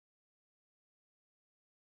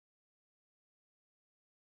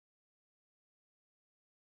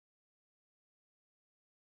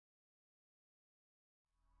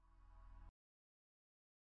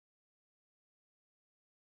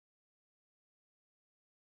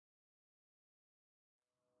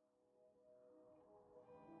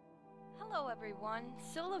everyone,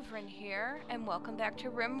 Sylvan here, and welcome back to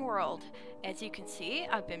Rimworld. As you can see,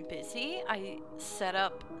 I've been busy. I set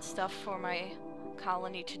up stuff for my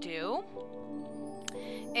colony to do.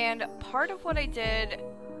 And part of what I did,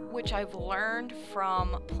 which I've learned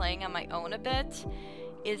from playing on my own a bit,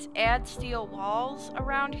 is add steel walls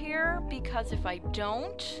around here, because if I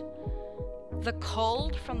don't, the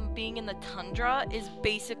cold from being in the tundra is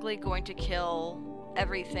basically going to kill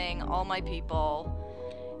everything, all my people.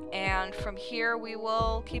 And from here we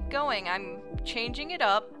will keep going. I'm changing it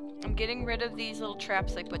up. I'm getting rid of these little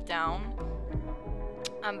traps I put down.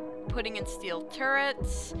 I'm putting in steel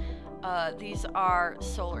turrets. These are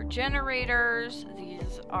solar generators.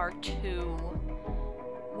 These are 2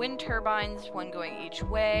 wind turbines, one going each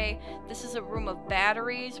way. This is a room of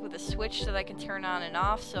batteries with a switch that I can turn on and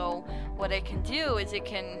off. So what I can do is it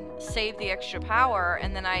can save the extra power,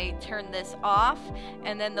 and then I turn this off,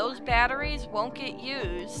 and then those batteries won't get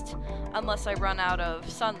used unless I run out of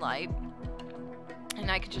sunlight. And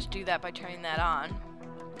I can just do that by turning that on.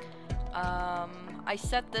 I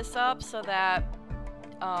set this up so that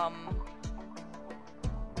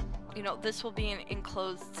you know, this will be an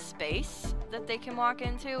enclosed space that they can walk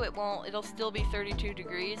into. It'll still be 32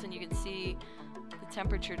 degrees, and you can see the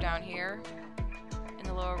temperature down here in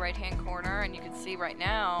the lower right hand corner, and you can see right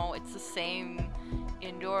now it's the same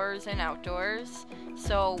indoors and outdoors.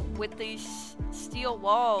 So with these steel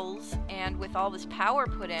walls and with all this power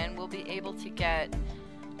put in, we'll be able to get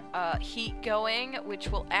heat going, which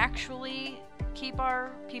will actually keep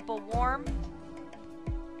our people warm.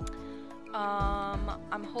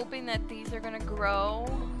 I'm hoping that these are gonna grow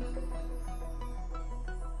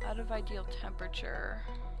out of ideal temperature.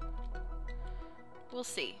 We'll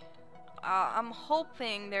see. I'm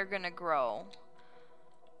hoping they're gonna grow.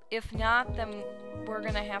 If not, then we're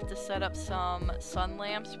gonna have to set up some sun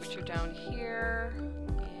lamps, which are down here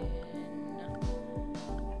in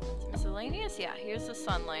miscellaneous. Yeah, here's the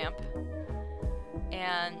sun lamp.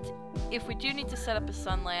 And if we do need to set up a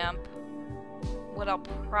sun lamp, what I'll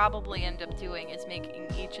probably end up doing is making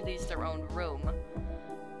each of these their own room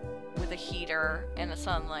with a heater and a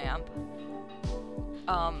sun lamp.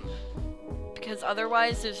 Because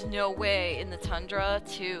otherwise there's no way in the tundra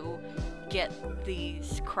to get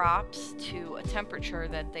these crops to a temperature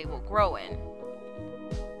that they will grow in.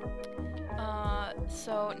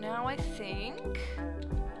 So now I think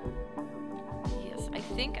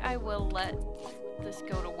I will let this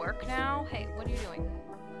go to work now. Hey, what are you doing?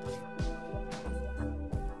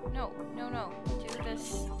 No. Do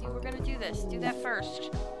this. We're gonna do this. Do that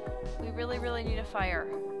first. We really need a fire.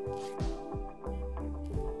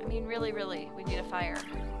 I mean, really, we need a fire.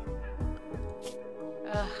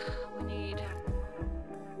 We need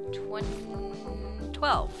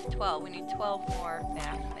 12. We need 12 more.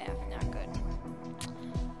 Math, not good.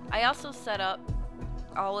 I also set up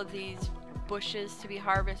all of these bushes to be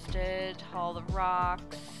harvested, all the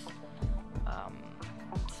rocks,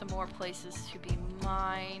 some more places to be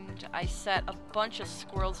mined. I set a bunch of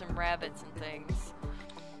squirrels and rabbits and things,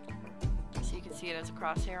 so you can see it as a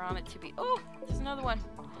crosshair on it to be, oh, there's another one,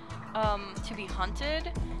 to be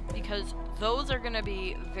hunted, because those are gonna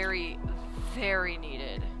be very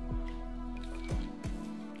needed.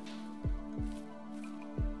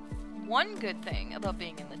 One good thing about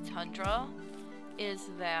being in the tundra is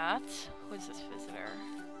that, who's this visitor?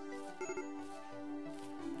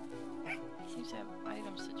 He seems to have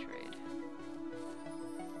items to trade.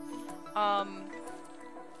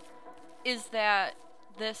 Is that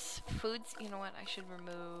this food's, you know what, I should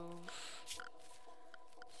remove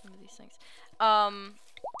some of these things.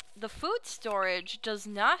 The food storage does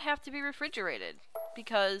not have to be refrigerated,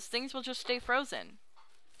 because things will just stay frozen.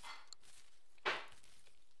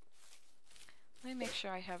 Let me make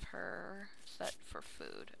sure I have her set for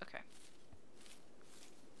food. Okay.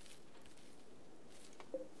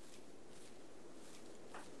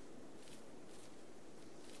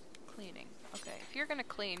 Cleaning. Okay, if you're gonna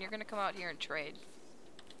clean, you're gonna come out here and trade.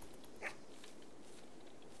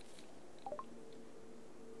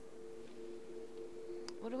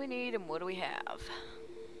 What do we need and what do we have?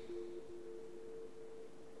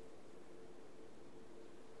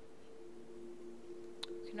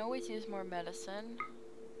 We can always use more medicine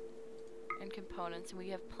and components, and we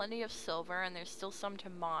have plenty of silver, and there's still some to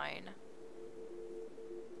mine.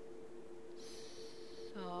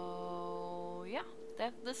 So yeah,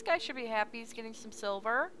 this guy should be happy. He's getting some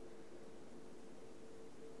silver.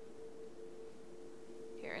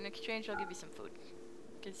 Here, in exchange I'll give you some food,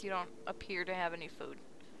 because you don't appear to have any food.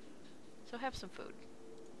 So have some food.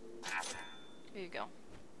 Here you go.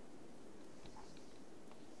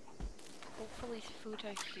 Hopefully food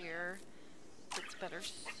I hear gets better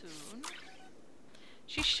soon.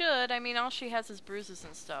 She should. I mean, all she has is bruises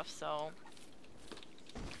and stuff, so...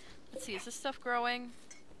 Let's see, is this stuff growing?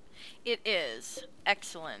 It is.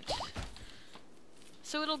 Excellent.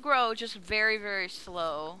 So it'll grow just very, very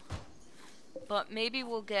slow. But maybe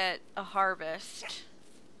we'll get a harvest.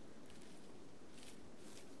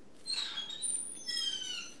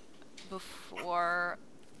 Before,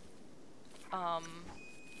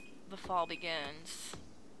 the fall begins.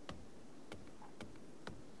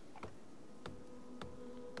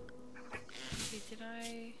 Okay, did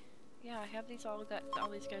I... Yeah, I have these all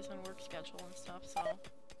these guys on work schedule and stuff, so...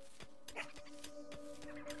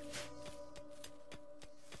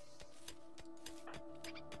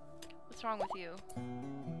 What's wrong with you?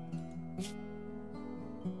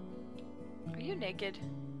 Are you naked?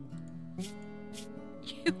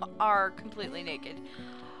 You are completely naked.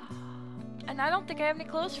 And I don't think I have any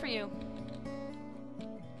clothes for you.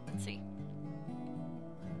 Let's see.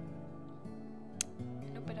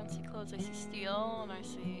 Nope, I don't see clothes. I see steel, and I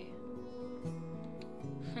see...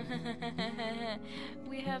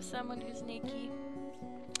 We have someone who's naked.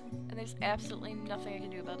 And there's absolutely nothing I can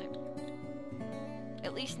do about it.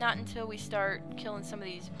 At least not until we start killing some of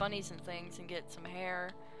these bunnies and things and get some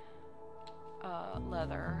hair,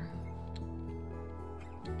 leather.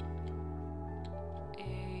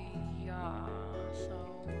 Yeah,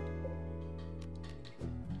 so...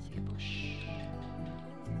 See a bush.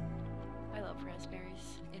 I love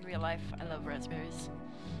raspberries. In real life, I love raspberries.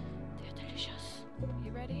 They're delicious.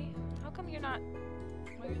 You ready? How come you're not...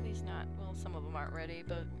 Why are these not... Well, some of them aren't ready,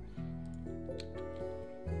 but...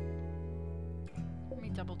 Let me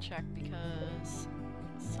double check because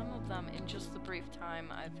some of them, in just the brief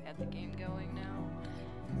time I've had the game going now,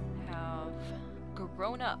 have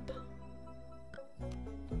grown up.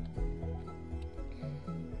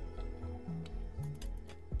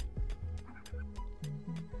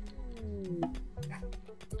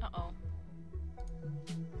 Uh-oh.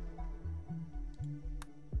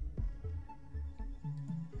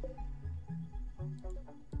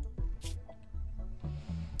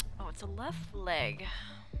 Oh, it's a left leg.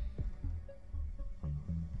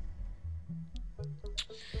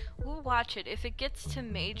 We'll watch it. If it gets to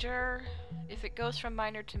major, if it goes from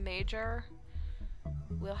minor to major,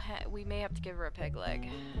 we may have to give her a peg leg.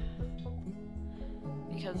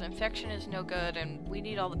 Because infection is no good and we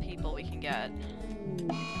need all the people we can get.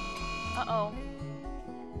 Uh-oh.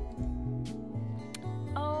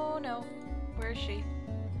 Oh no. Where is she?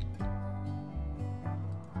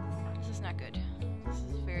 This is not good. This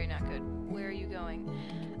is very not good. Where are you going?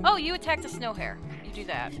 Oh, you attacked the snow hare. You do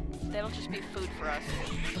that. That'll just be food for us.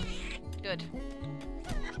 Good.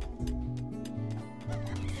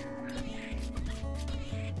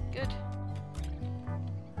 Good.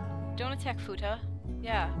 Don't attack Futa.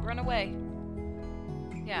 Yeah, run away.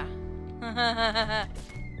 Yeah.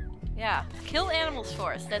 Yeah. Kill animals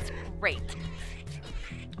for us. That's great.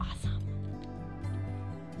 Awesome.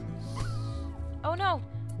 Oh no!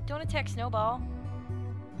 Don't attack Snowball.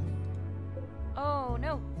 Oh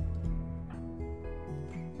no.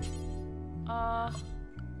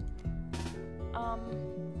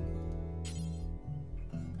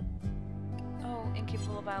 Oh,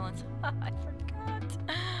 incapable of violence. I forgot.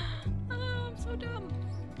 Oh, I'm so dumb.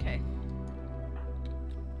 Okay.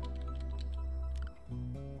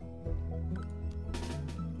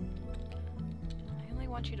 I only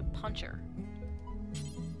want you to punch her.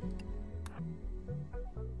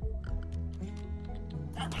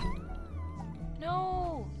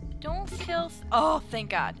 No! Don't kill... Oh, thank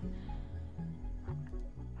God.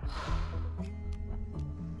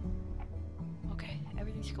 Okay,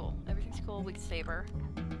 everything's cool. Everything's cool. We can save her.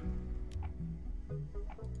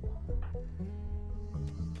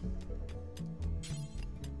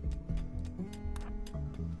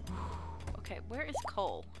 Okay, where is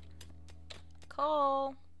Cole?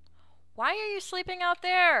 Cole! Why are you sleeping out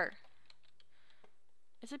there?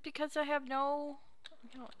 Is it because I have no...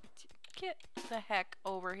 No, get the heck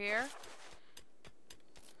over here.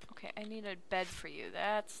 Okay, I need a bed for you.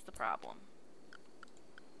 That's the problem.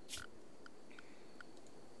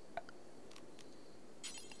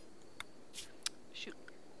 Shoot.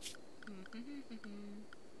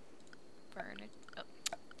 Burn it up.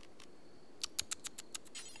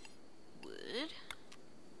 Wood.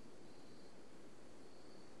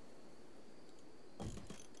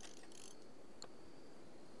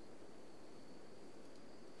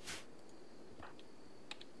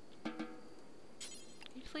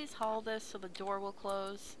 Please haul this so the door will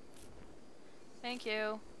close. Thank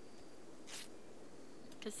you.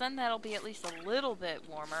 Because then that'll be at least a little bit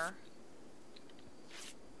warmer.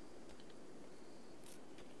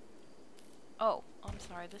 Oh, I'm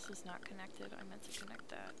sorry, this is not connected. I meant to connect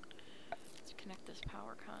that. Let's connect this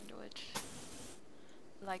power conduit.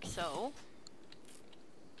 Like so.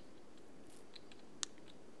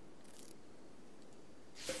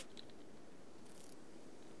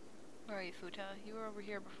 Where are you, Futa? You were over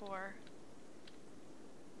here before.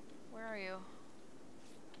 Where are you?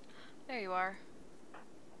 There you are.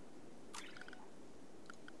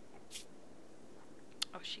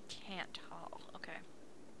 Oh, she can't haul. Okay.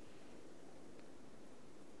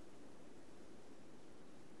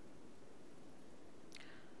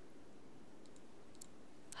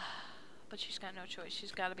 But she's got no choice.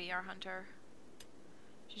 She's got to be our hunter.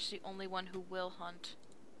 She's the only one who will hunt.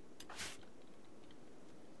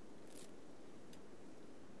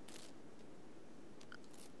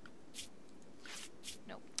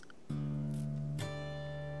 Nope.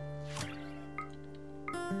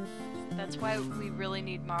 That's why we really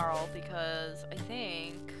need Marl, because I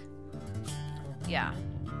think... yeah.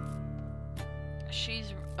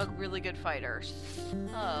 She's a really good fighter.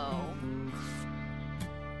 So...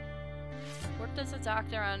 worked as a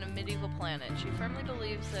doctor on a medieval planet. She firmly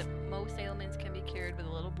believes that most ailments can be cured with a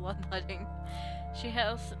little bloodletting. She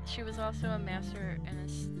was also a master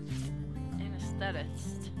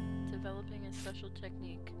anesthetist, developing a special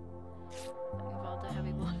technique that involved a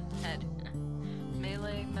heavy blow to the head.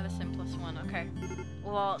 Melee medicine +1. Okay.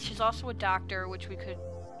 Well, she's also a doctor, which we could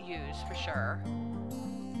use for sure.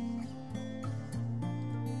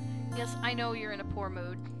 Yes, I know you're in a poor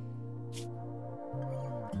mood.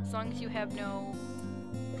 As long as you have no...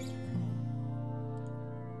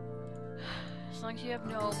 as long as you have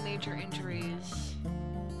no major injuries.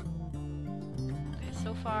 Okay,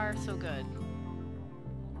 so far, so good.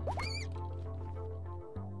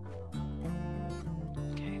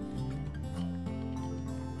 Okay.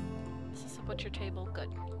 Is this a butcher table? Good.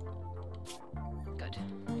 Good.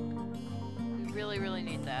 We really, really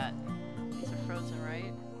need that. These are frozen,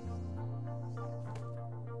 right?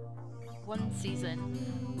 One season.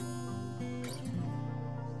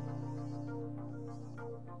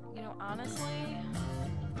 You know, honestly,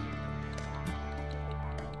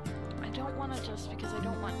 I don't want to, just because I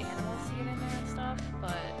don't want animal seed in there and stuff,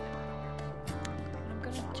 but what I'm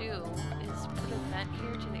gonna do is put a vent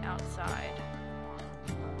here to the outside.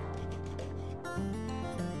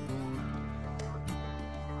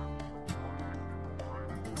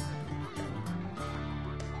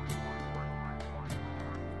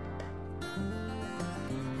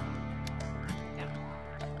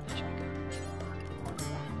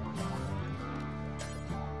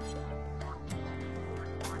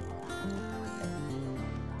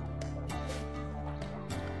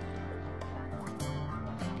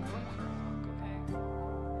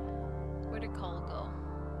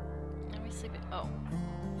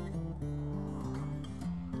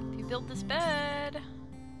 Build this bed.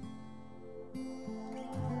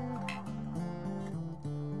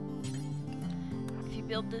 If you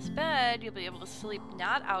build this bed, you'll be able to sleep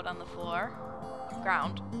not out on the floor,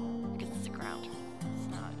 ground, because it's a ground. It's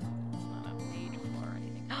not a made floor or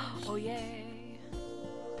anything. Oh yay!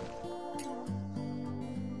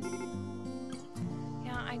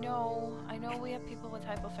 Yeah, I know we have people with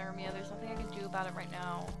hypothermia. There's nothing I can do about it right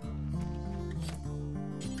now.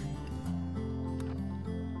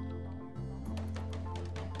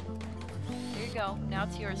 Go. Now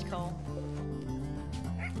it's yours, Cole.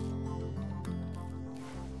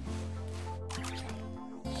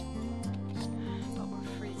 But we're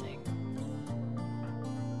freezing.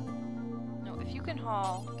 No, if you can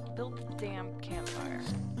haul, build the damn campfire.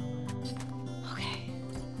 Okay.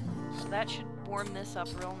 So that should warm this up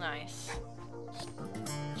real nice.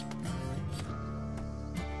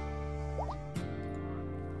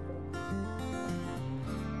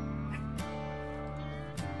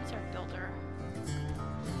 Who's our builder?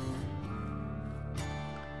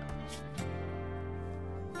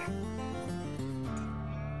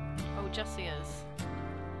 Jessie is.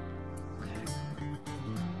 Okay.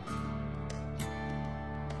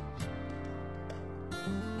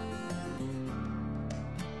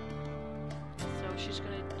 So she's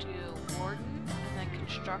gonna do warden, and then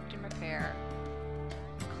construct and repair,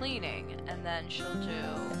 cleaning, and then she'll do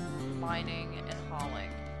mining and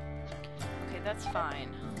hauling. Okay, that's fine.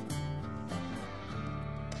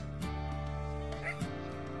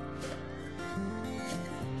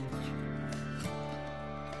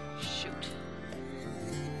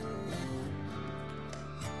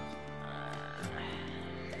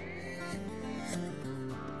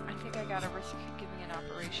 Gotta risk giving an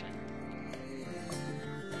operation.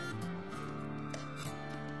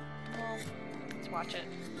 Well, let's watch it.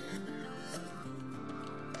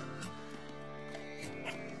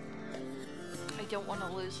 don't want to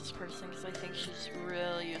lose this person because I think she's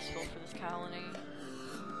really useful for this colony.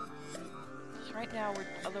 So right now we're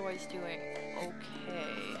otherwise doing okay.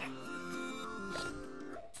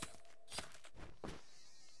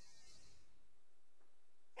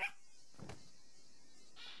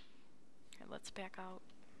 Okay, let's back out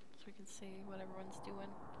so we can see what everyone's doing.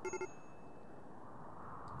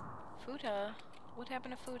 Futa? What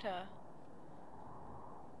happened to Futa?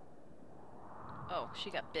 Oh, she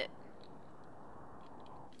got bit.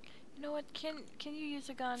 You know what? Can you use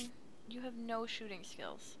a gun? You have no shooting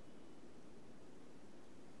skills.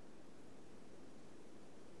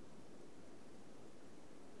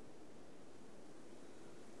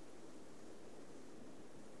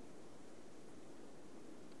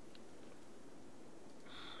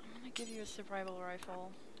 I'm gonna give you a survival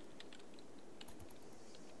rifle.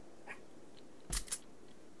 Let's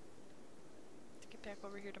get back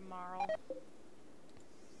over here to Marl.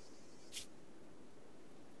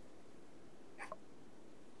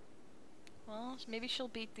 Well, maybe she'll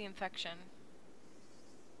beat the infection.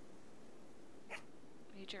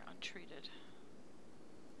 Major untreated.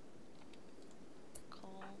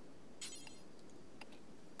 Coal.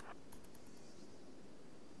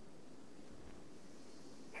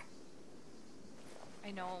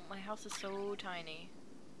 I know, my house is so tiny.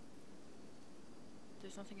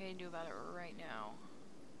 There's nothing I can do about it right now.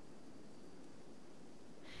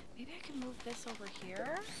 Maybe I can move this over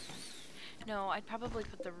here? No, I'd probably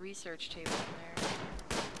put the research table in there.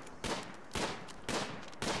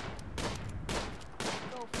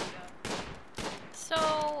 Go, Fuda.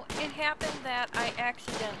 So, it happened that I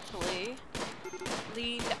accidentally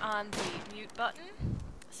leaned on the mute button.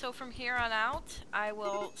 So from here on out, I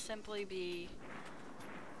will simply be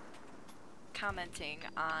commenting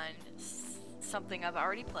on something I've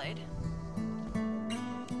already played.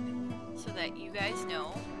 So that you guys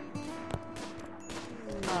know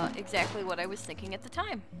exactly what I was thinking at the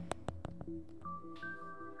time.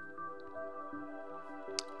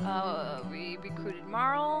 We recruited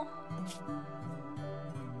Marl.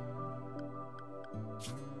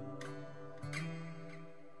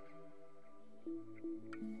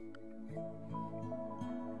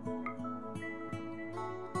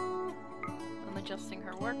 I'm adjusting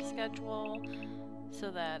her work schedule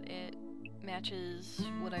so that it matches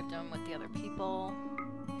what I've done with the other people.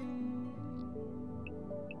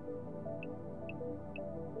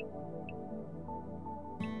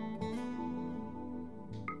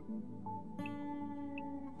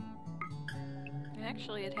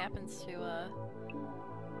 Actually, it happens to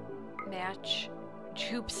match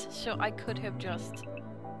Jupes, so I could have just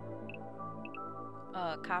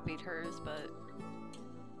copied hers, but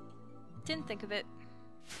didn't think of it.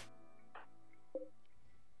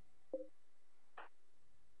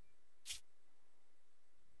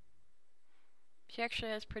 She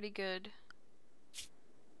actually has pretty good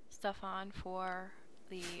stuff on for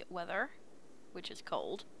the weather, which is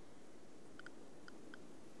cold.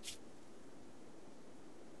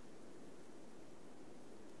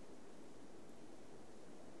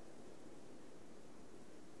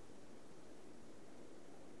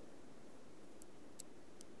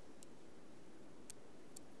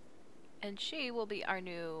 And she will be our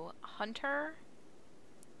new hunter.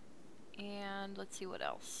 And let's see what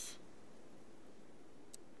else.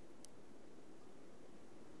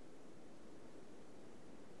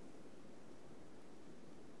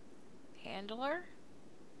 Handler.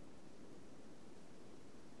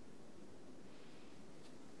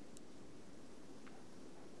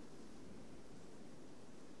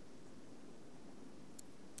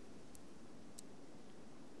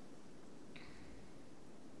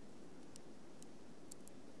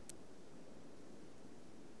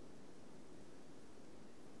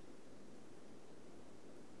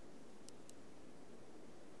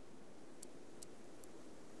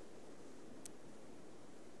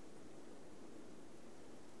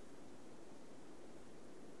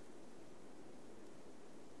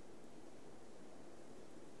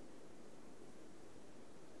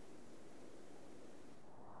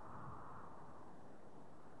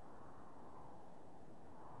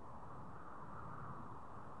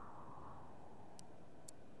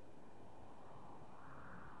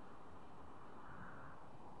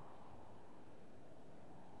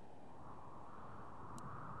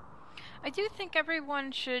 I do think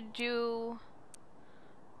everyone should do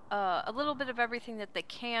a little bit of everything that they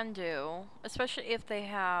can do, especially if they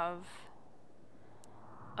have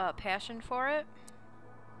a passion for it,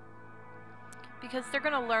 because they're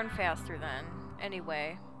gonna learn faster then,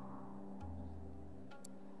 anyway.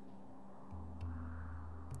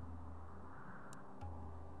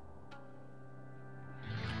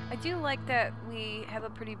 I do like that we have a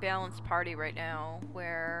pretty balanced party right now,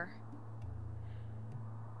 where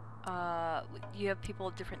you have people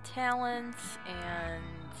with different talents, and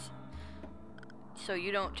so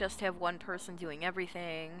you don't just have one person doing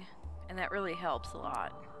everything, and that really helps a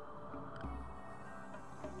lot.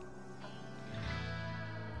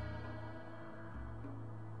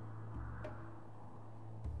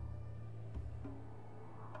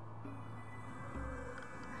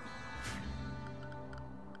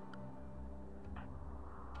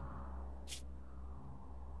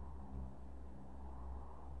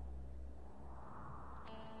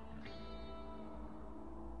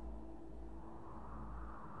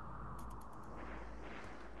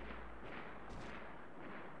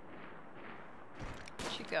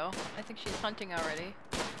 Go. I think she's hunting already.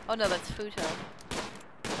 Oh no, that's Futo.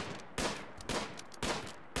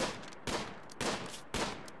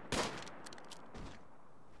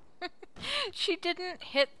 She didn't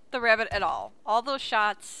hit the rabbit at all. All those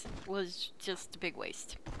shots was just a big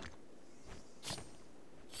waste.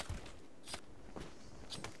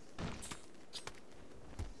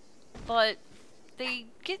 But they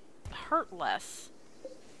get hurt less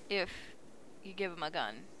if you give them a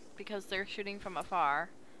gun, because they're shooting from afar.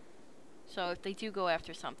 So if they do go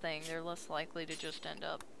after something, they're less likely to just end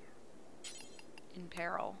up in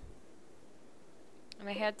peril. And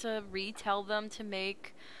I had to retell them to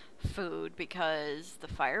make food because the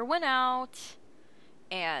fire went out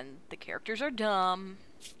and the characters are dumb.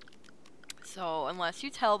 So unless you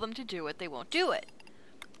tell them to do it, they won't do it.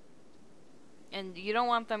 And you don't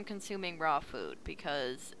want them consuming raw food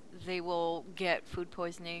because they will get food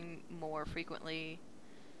poisoning more frequently.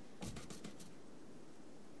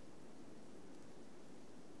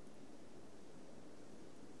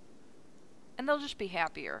 And they'll just be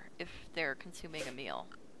happier if they're consuming a meal.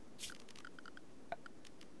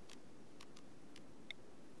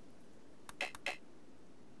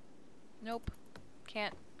 Nope.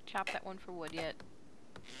 Can't chop that one for wood yet.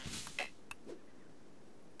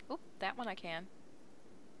 Oop, that one I can.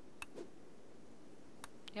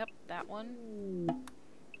 Yep, that one.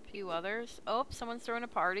 A few others. Oh, someone's throwing a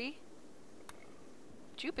party.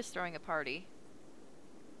 Jupe is throwing a party.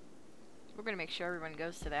 We're gonna make sure everyone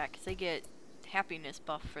goes to that because they get happiness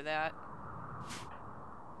buff for that.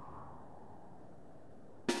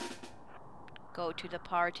 Go to the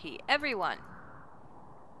party. Everyone!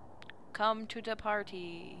 Come to the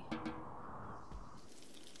party.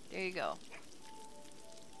 There you go.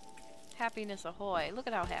 Happiness ahoy. Look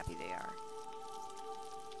at how happy they are.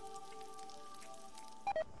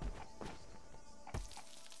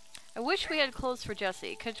 I wish we had clothes for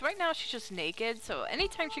Jessie, because right now she's just naked, so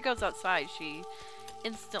anytime she goes outside, she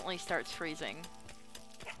instantly starts freezing.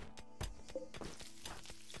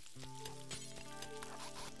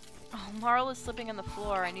 Oh, Marl is slipping on the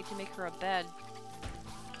floor. I need to make her a bed.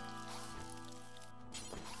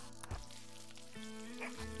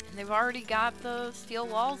 And they've already got the steel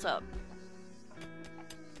walls up.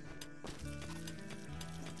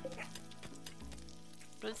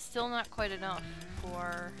 But it's still not quite enough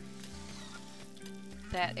for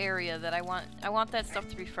that area that I want. I want that stuff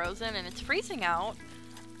to be frozen, and it's freezing out.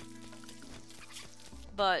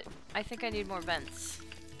 But I think I need more vents.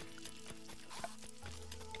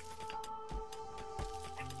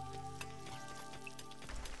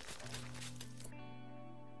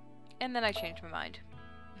 And then I changed my mind.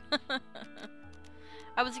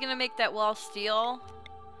 I was gonna make that wall steel,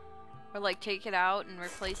 or like take it out and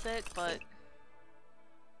replace it, but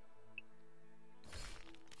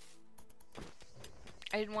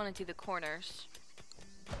I didn't want to do the corners.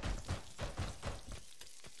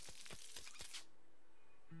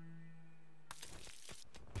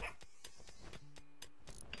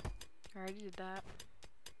 I already did that.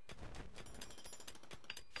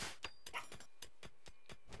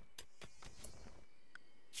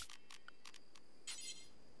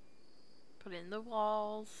 Put in the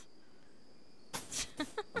walls.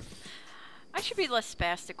 I should be less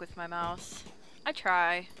spastic with my mouse. I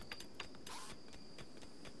try.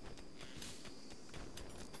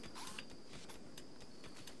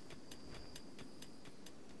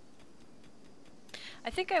 I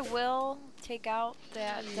think I will take out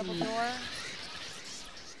that double door.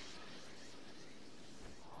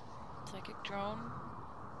 Psychic drone.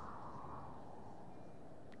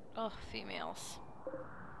 Oh, females.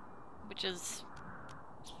 Which is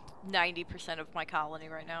 90% of my colony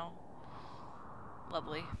right now.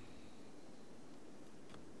 Lovely.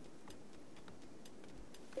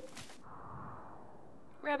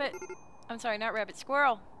 Rabbit! I'm sorry, not rabbit.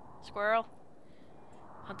 Squirrel! Squirrel!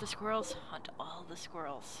 Hunt the squirrels. Hunt all the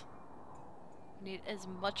squirrels. We need as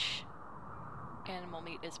much animal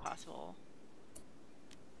meat is possible.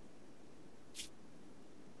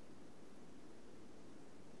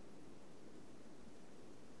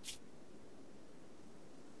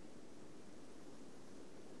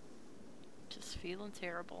 Just feeling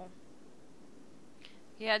terrible.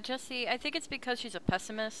 Yeah, Jessie, I think it's because she's a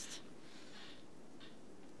pessimist.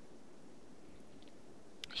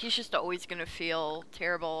 She's just always gonna feel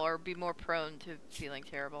terrible or be more prone to feeling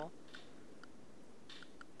terrible.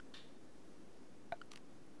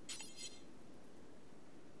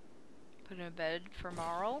 Put in a bed for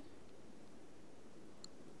Marl.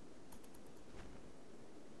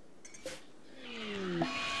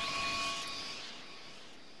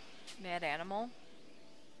 Mad animal.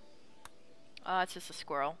 It's just a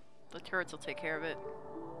squirrel. The turrets will take care of it.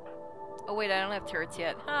 Oh wait, I don't have turrets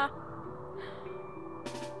yet. Huh.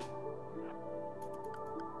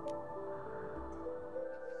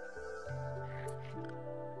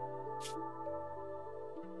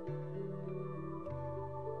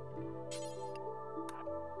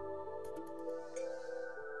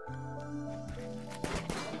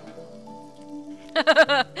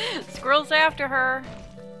 Squirrel's after her.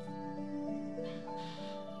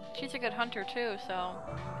 She's a good hunter too, so.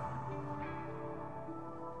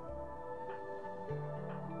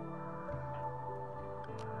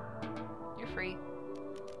 You're free.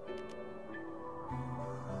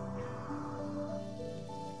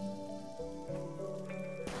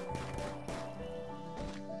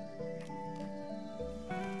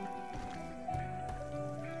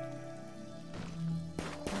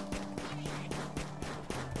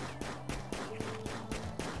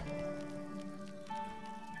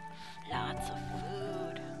 Lots of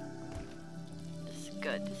food. This is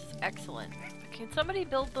good. This is excellent. Can somebody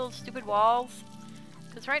build those stupid walls?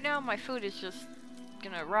 Because right now my food is just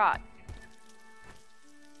gonna rot.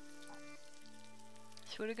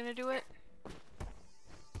 Is food gonna do it?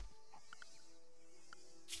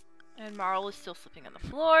 And Marl is still sleeping on the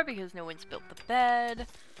floor because no one's built the bed.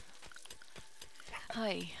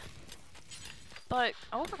 Hi. But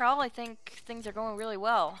overall I think things are going really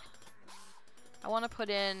well. I want to put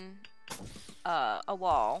in a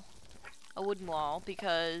wall, a wooden wall,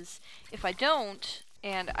 because if I don't,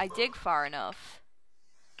 and I dig far enough,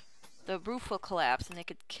 the roof will collapse and they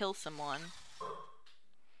could kill someone.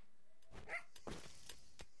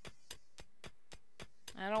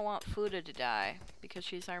 I don't want Fuda to die, because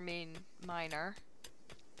she's our main miner.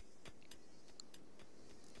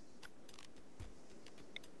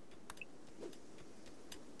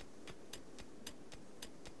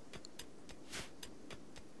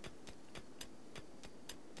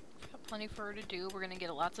 Plenty for her to do. We're gonna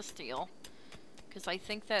get lots of steel, because I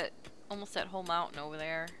think that almost that whole mountain over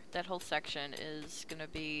there, that whole section is gonna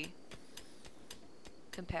be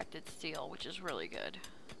compacted steel, which is really good.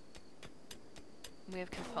 We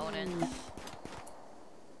have components.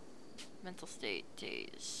 Mental state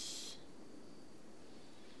days.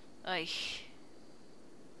 Ay.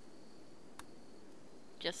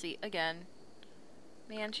 Jessie again.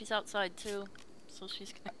 Man, she's outside too, so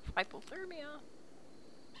she's gonna have hypothermia.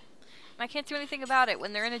 I can't do anything about it.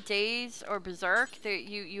 When they're in a daze or berserk,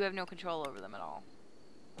 you have no control over them at all.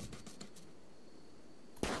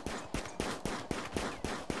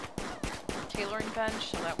 Tailoring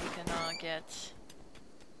bench so that we can get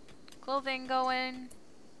clothing going.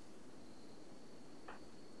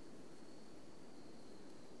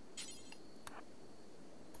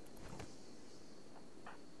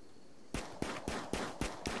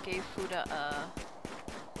 I gave Fuda a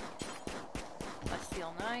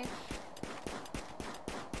steel knife,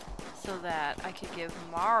 so that I could give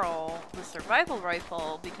Marl the survival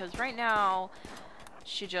rifle, because right now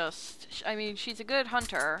she just, I mean, she's a good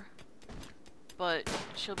hunter, but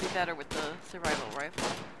she'll be better with the survival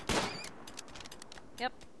rifle.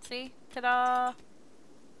 Yep, see? Ta-da!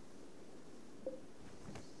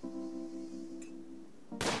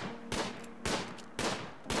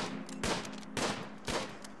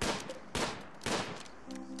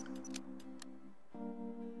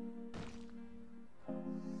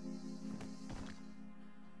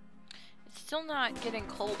 Still not getting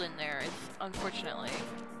cold in there, unfortunately.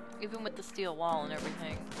 Even with the steel wall and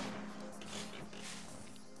everything.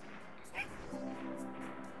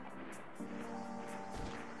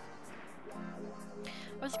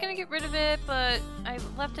 I was gonna get rid of it, but I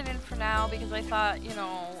left it in for now because I thought, you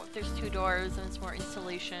know, there's 2 doors and it's more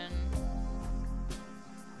insulation.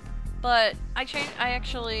 But I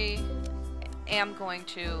actually am going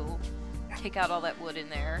to take out all that wood in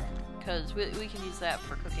there, because we can use that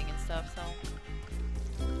for cooking and stuff, so.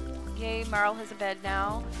 Yay, Marl has a bed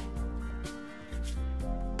now.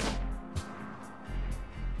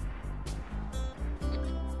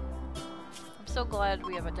 so glad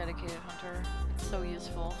we have a dedicated hunter. It's so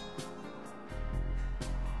useful.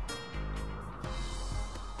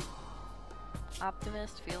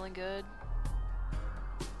 Optimist, feeling good.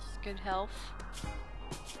 Just good health.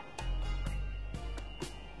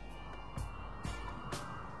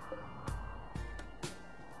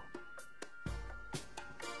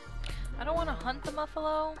 I don't want to hunt the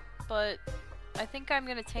buffalo, but I think I'm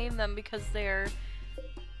gonna tame them because they're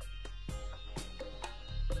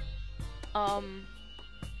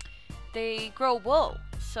they grow wool,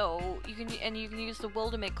 so you can use the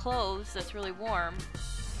wool to make clothes that's really warm.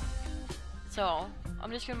 So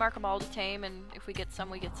I'm just gonna mark them all to tame, and if we get some,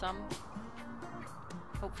 we get some.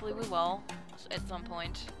 Hopefully we will at some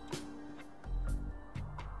point.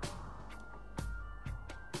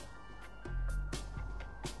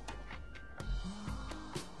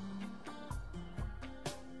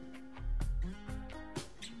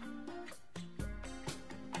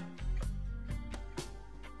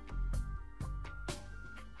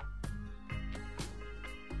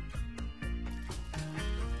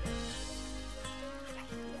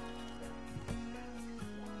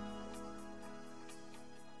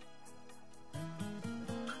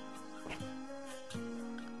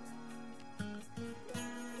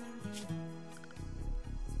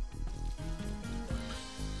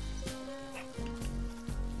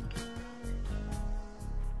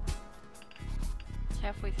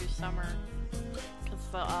 Halfway through summer,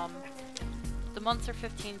 because the months are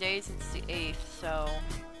 15 days and it's the 8th, so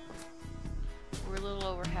we're a little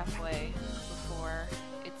over halfway before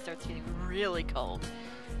it starts getting really cold.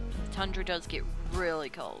 The tundra does get really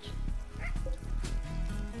cold.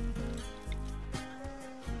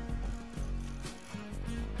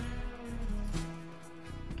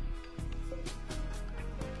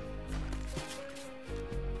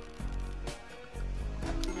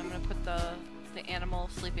 Animal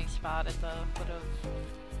sleeping spot at the foot of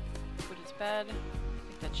his bed. I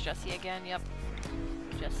think that's Jessie again. Yep,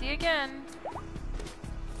 Jessie again.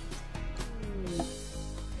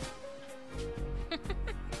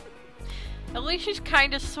 At least she's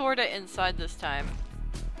kind of sorta inside this time.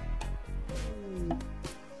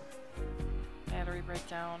 Battery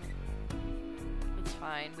breakdown. It's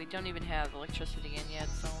fine. We don't even have electricity in yet,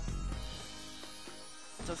 so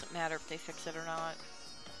it doesn't matter if they fix it or not.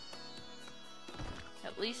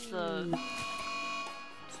 At least the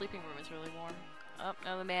sleeping room is really warm. Oh,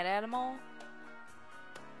 another mad animal.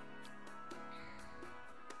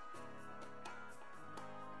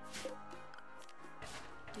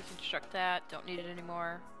 Deconstruct that. Don't need it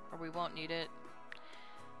anymore, or we won't need it.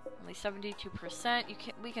 Only 72%.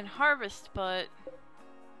 We can harvest, but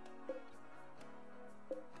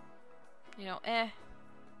you know,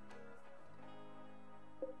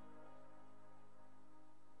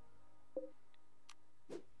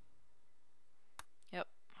 Yep,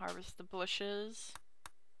 harvest the bushes.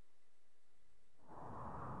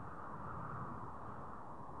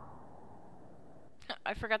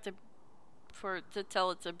 I forgot to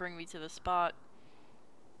tell it to bring me to the spot.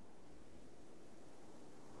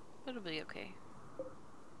 It'll be okay.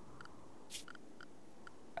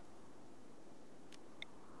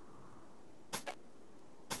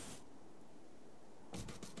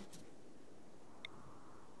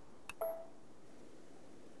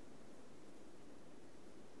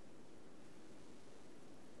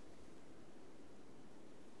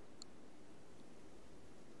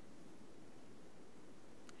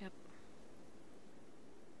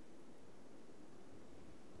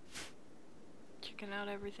 Checking out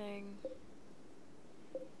everything.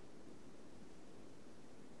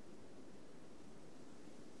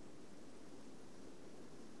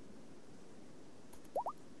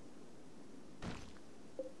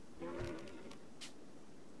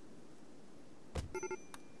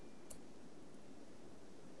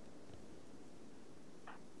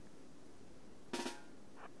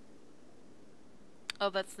 Oh,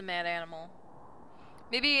 that's the mad animal.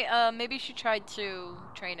 Maybe she tried to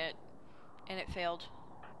train it, and it failed.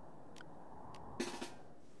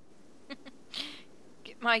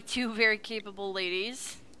 Get my two very capable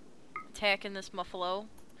ladies attacking this buffalo.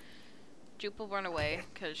 Jupe will run away,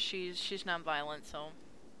 because she's non-violent, so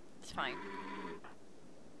it's fine.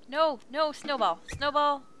 No, no, Snowball!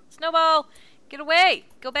 Snowball! Snowball! Get away!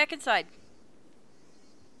 Go back inside.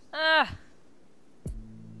 Ah!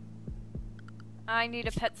 I need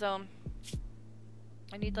a pet zone.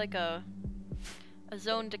 I need like a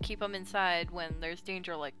zone to keep them inside when there's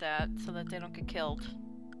danger like that, so that they don't get killed.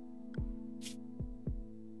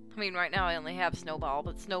 I mean, right now I only have Snowball,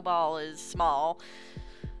 but Snowball is small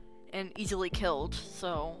and easily killed,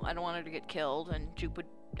 so I don't want her to get killed, and Jupe would,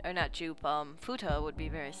 or not Jupe, Futa would be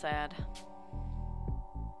very sad.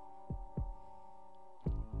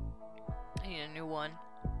 need a new one.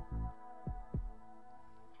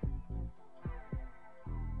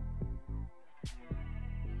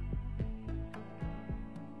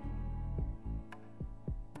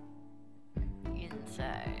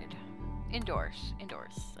 Inside. Indoors.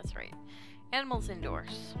 Indoors. That's right. Animals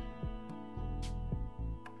indoors.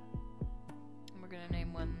 And we're gonna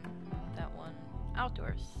name that one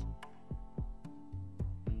outdoors.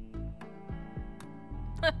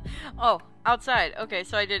 Oh, outside. Okay,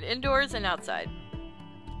 so I did indoors and outside.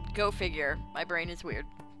 Go figure. My brain is weird.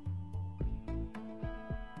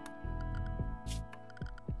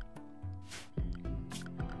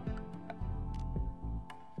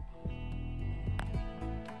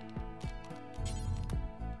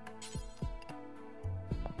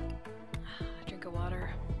 Drink of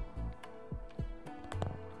water.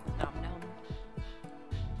 Nom nom.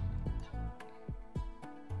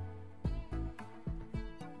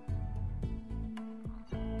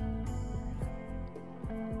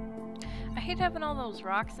 I hate having all those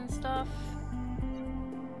rocks and stuff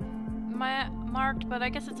marked, but I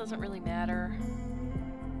guess it doesn't really matter.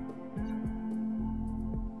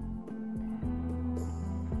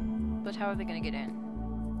 But how are they gonna get in?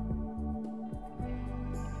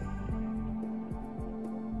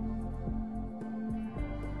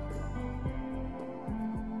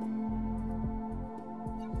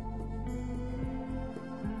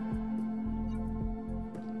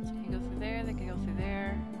 So they can go through there, they can go through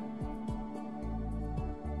there.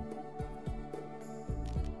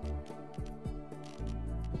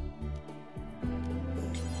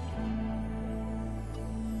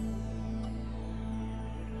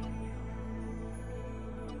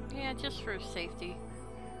 Yeah, just for safety.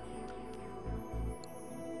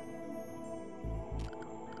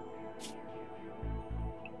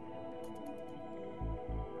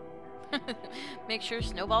 Make sure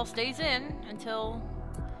Snowball stays in until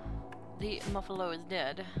the Muffalo is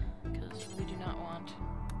dead, because we do not want.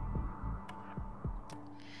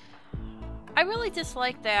 I really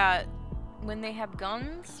dislike that when they have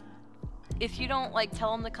guns, if you don't like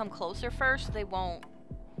tell them to come closer first, they won't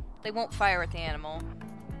fire at the animal.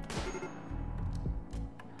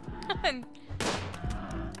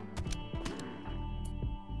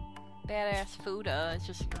 Badass Fuda is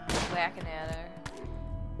just whacking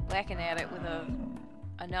at it with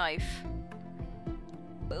a knife.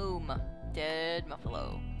 Boom. Dead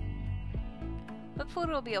Muffalo. But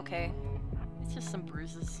Fuda will be okay. It's just some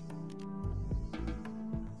bruises.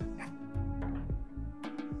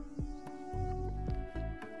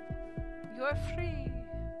 You're free.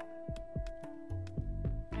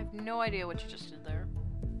 I have no idea what you just did there.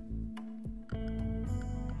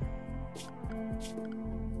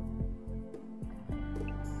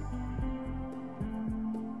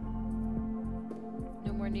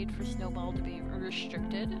 No more need for Snowball to be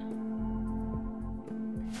restricted.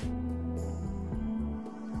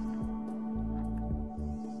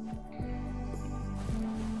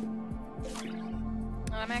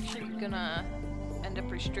 I'm actually gonna end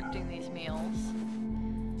up restricting these meals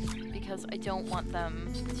because I don't want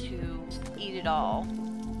them to eat it all.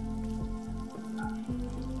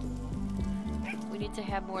 We need to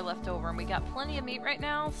have more left over, and we got plenty of meat right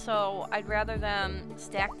now, so I'd rather them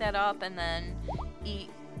stack that up and then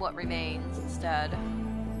eat what remains instead.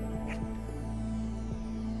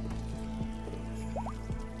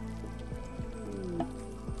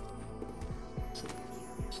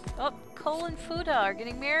 Oh, Cole and Fuda are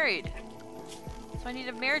getting married. So I need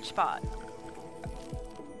a marriage spot.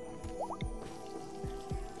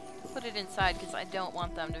 Put it inside because I don't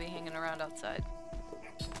want them to be hanging around outside.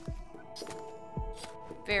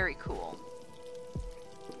 Very cool.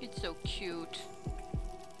 It's so cute.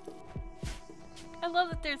 I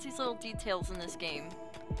love that there's these little details in this game.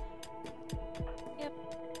 Yep.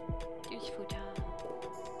 There's Fuda.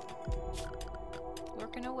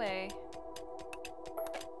 Working away.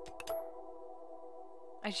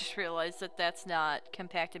 I just realized that that's not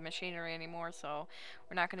compacted machinery anymore, so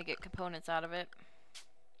we're not going to get components out of it.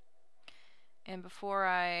 And before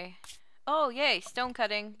I... Oh, yay! Stone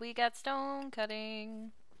cutting! We got stone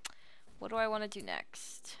cutting! What do I want to do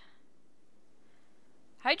next?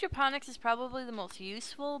 Hydroponics is probably the most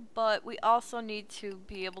useful, but we also need to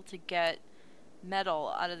be able to get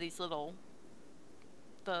metal out of these little...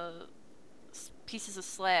 the pieces of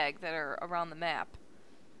slag that are around the map.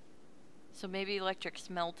 So maybe electric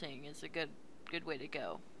smelting is a good way to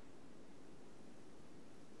go.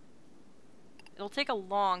 It'll take a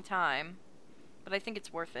long time, but I think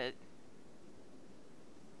it's worth it.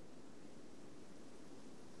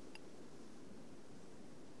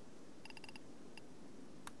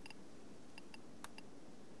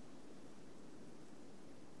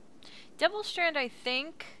 Devil Strand, I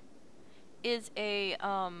think, is a,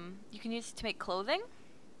 you can use it to make clothing,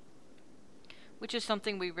 which is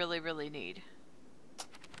something we really, really need.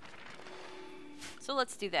 So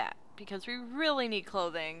let's do that, because we really need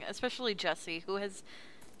clothing, especially Jessie, who has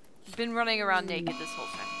been running around naked this whole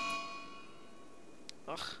time.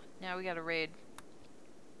 Ugh, now we gotta raid.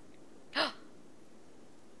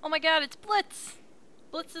 Oh my god, it's Blitz!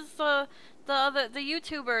 Blitz is the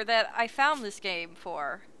YouTuber that I found this game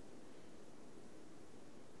for.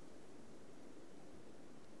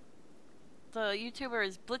 The YouTuber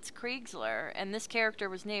is Blitz Kriegsler, and this character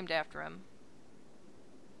was named after him.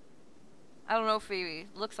 I don't know if he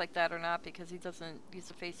looks like that or not because he doesn't use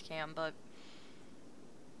a face cam, but...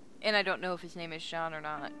 And I don't know if his name is Jean or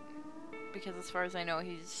not. Because as far as I know,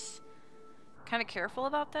 he's kind of careful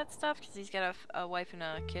about that stuff because he's got a wife and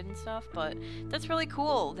a kid and stuff, but that's really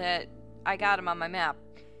cool that I got him on my map.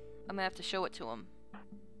 I'm gonna have to show it to him.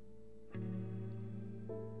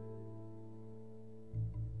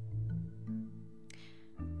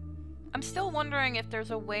 I'm still wondering if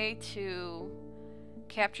there's a way to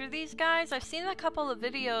capture these guys. I've seen a couple of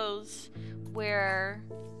videos where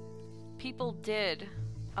people did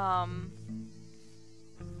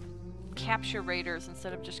capture raiders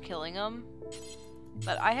instead of just killing them,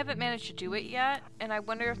 but I haven't managed to do it yet, and I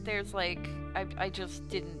wonder if there's like I just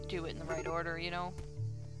didn't do it in the right order, you know?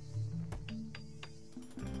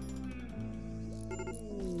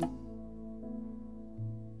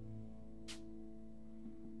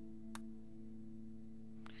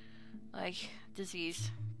 Like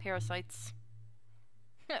disease, parasites.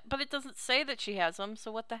 But it doesn't say that she has them,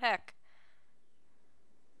 so what the heck?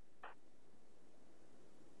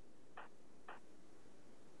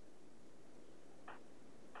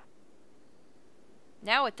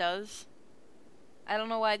 Now it does. I don't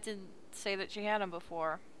know why it didn't say that she had them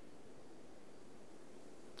before.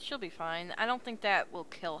 She'll be fine. I don't think that will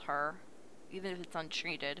kill her, even if it's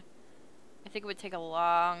untreated. I think it would take a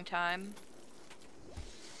long time.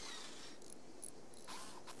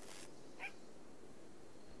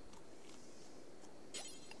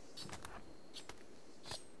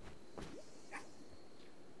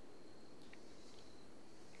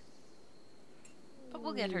 But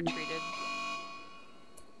we'll get her treated.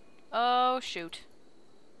 Oh, shoot.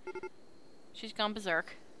 She's gone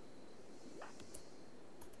berserk.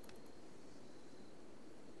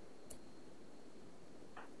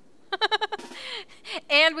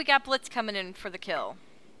 And we got Blitz coming in for the kill.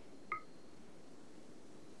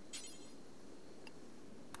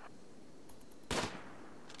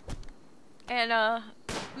 And,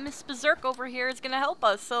 Miss Berserk over here is gonna help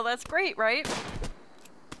us, so that's great, right?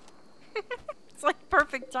 It's like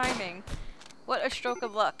perfect timing. What a stroke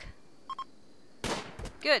of luck.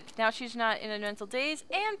 Good. Now she's not in a mental daze,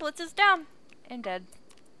 and Blitz is down and dead.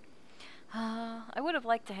 I would have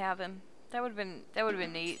liked to have him. That would have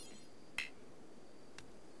been neat.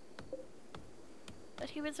 But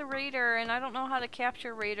he was a raider, and I don't know how to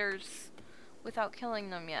capture raiders without killing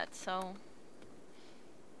them yet. So,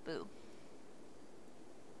 boo.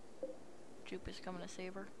 Jupe is coming to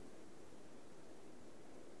save her.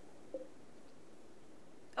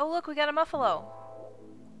 Oh look, we got a muffalo.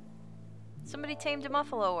 Somebody tamed a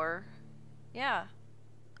muffalo, or... yeah.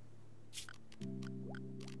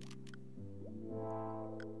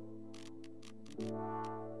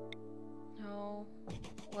 No.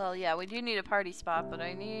 Well, yeah, we do need a party spot, but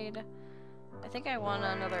I think I want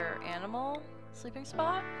another animal sleeping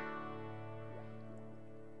spot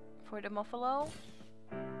for the muffalo.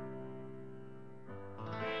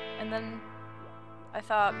 And then I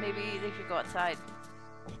thought maybe they could go outside.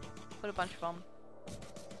 Put a bunch of them.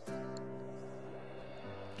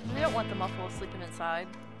 We don't want the muffalo sleeping inside.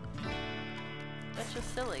 That's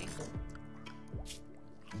just silly.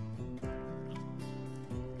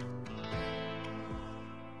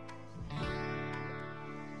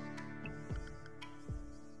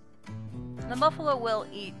 The buffalo will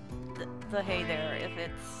eat the hay there if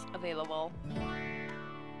it's available.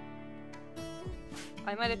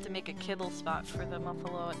 I might have to make a kibble spot for the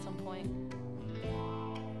buffalo at some point.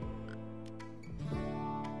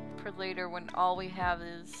 For later when all we have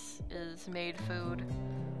is made food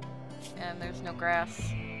and there's no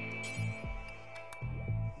grass.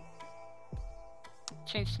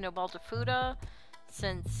 Change Snowball to Fuda,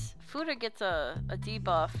 since Fuda gets a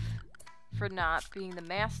debuff for not being the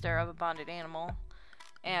master of a bonded animal,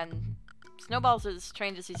 and Snowball's as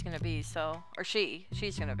trained as he's gonna be, so, or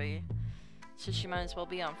she's gonna be, so she might as well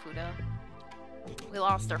be on Fuda. We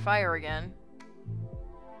lost our fire again,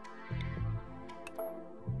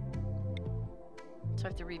 so I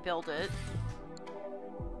have to rebuild it.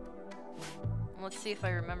 Let's see if I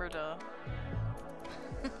remember to...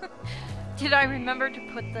 Did I remember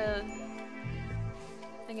to put the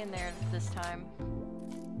thing in there this time?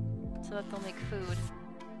 So that they'll make food.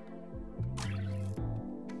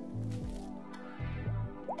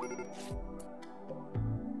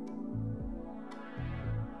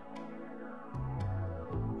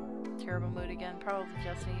 Terrible mood again. Probably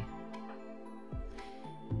Jessie.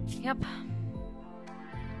 Yep.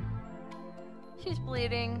 She's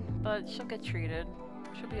bleeding, but she'll get treated.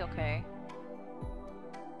 She'll be okay.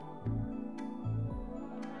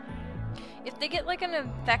 If they get like an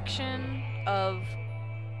infection of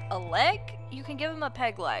a leg, you can give them a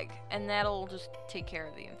peg leg, and that'll just take care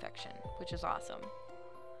of the infection, which is awesome.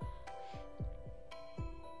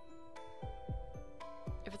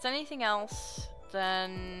 If it's anything else,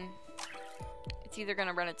 then it's either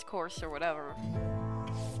gonna run its course or whatever.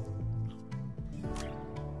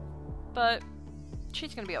 But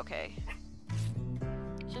she's gonna be okay.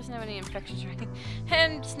 She doesn't have any infections or anything.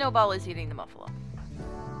 And Snowball is eating the buffalo.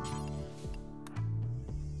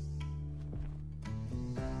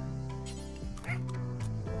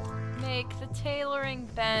 Make the tailoring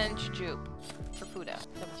bench jupe. For Fuda.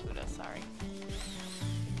 That was Fuda, sorry.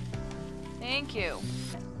 Thank you.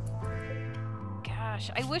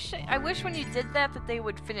 Gosh, I wish when you did that they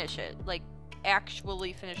would finish it. Like,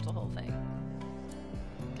 actually finish the whole thing.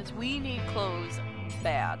 Because we need clothes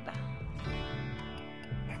bad.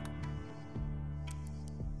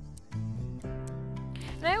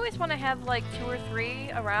 And I always want to have like 2 or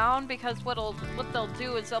 3 around, because what they'll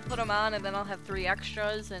do is they'll put them on and then I'll have 3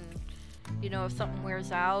 extras, and you know, if something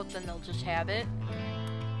wears out then they'll just have it,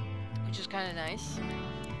 which is kind of nice.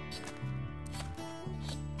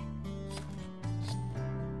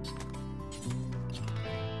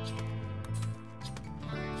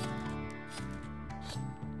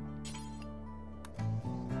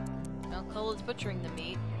 Well, Cole is butchering the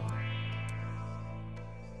meat.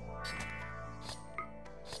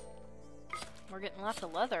 We're getting lots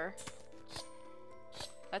of leather.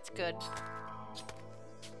 That's good.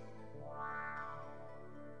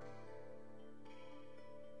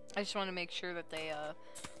 I just want to make sure that they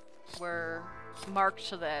were marked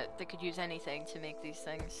so that they could use anything to make these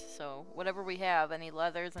things. So whatever we have, any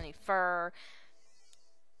leathers, any fur,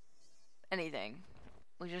 anything.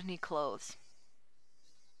 We just need clothes.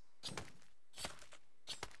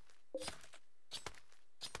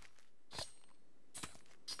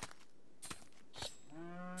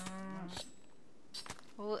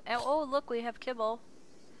 Oh, look, we have kibble.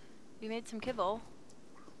 We made some kibble.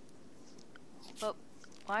 But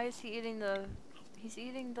why is he eating the... He's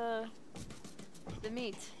eating the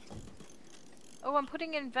meat. Oh, I'm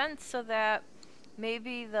putting in vents so that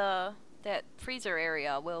maybe that freezer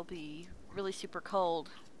area will be really super cold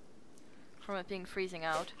from it being freezing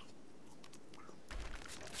out.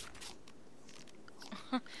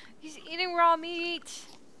 He's eating raw meat!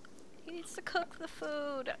 He needs to cook the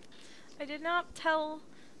food. I did not tell...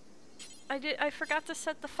 I forgot to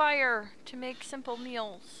set the fire to make simple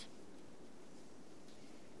meals.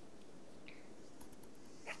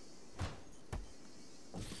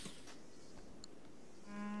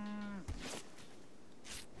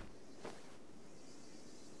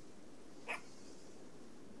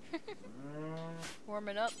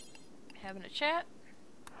 Warming up, having a chat.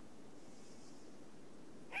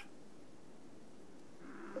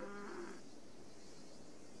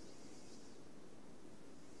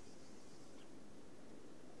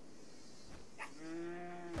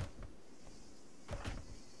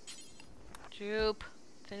 Jupe,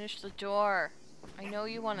 finish the door. I know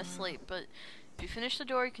you want to sleep, but if you finish the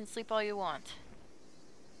door, you can sleep all you want.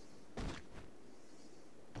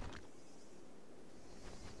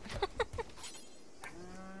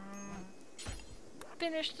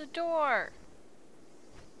 Finish the door!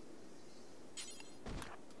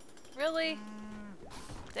 Really?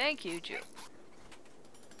 Thank you, Jupe.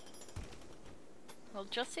 Well,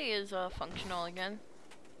 Jessie is functional again.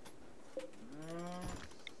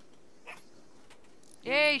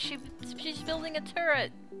 Yay, she's building a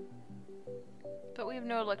turret! But we have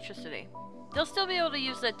no electricity. They'll still be able to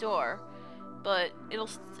use that door, but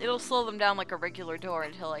it'll slow them down like a regular door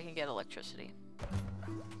until I can get electricity.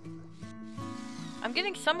 I'm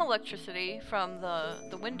getting some electricity from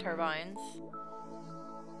the wind turbines,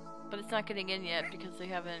 but it's not getting in yet because they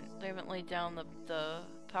haven't laid down the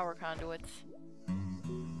power conduits.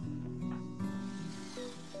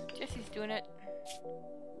 Jessie's doing it.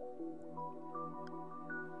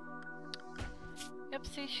 Yep,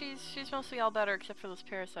 see, she's mostly all better except for those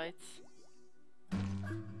parasites.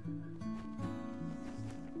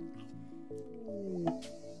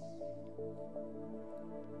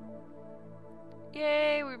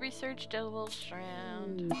 research Devil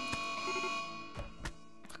Strand.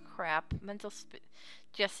 Crap.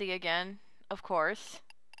 Jesse again. Of course.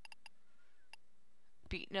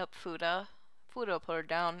 Beating up Fuda. Fuda put her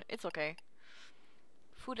down. It's okay.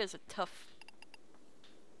 Fuda's a tough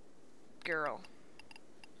girl.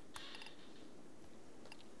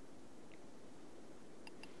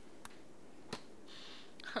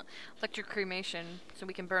 Electric cremation, so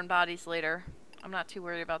we can burn bodies later. I'm not too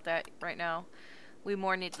worried about that right now. We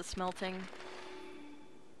more need the smelting.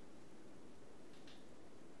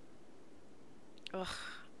 Ugh.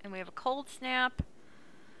 And we have a cold snap,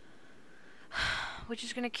 which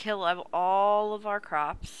is gonna kill all of our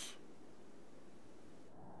crops.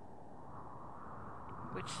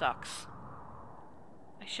 Which sucks.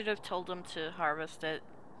 I should have told them to harvest it.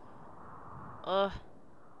 Ugh.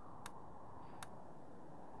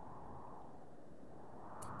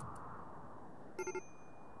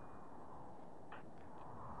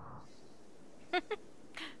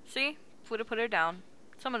 See? Would have put her down.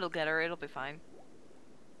 Someone will get her, it'll be fine.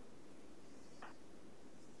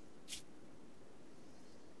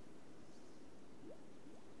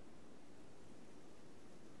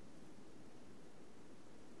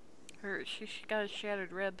 She got a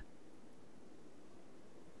shattered rib.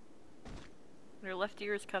 Her left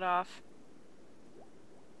ear is cut off.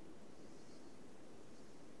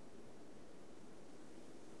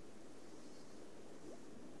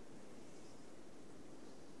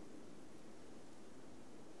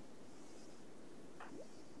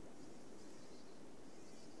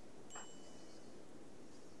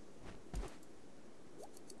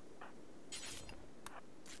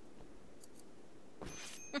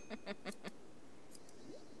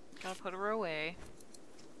 Gotta put her away.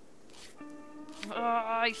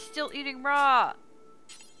 I'm still eating raw!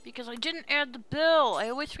 Because I didn't add the bill! I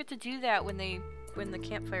always forget to do that when the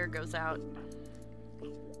campfire goes out.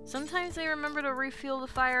 Sometimes they remember to refuel the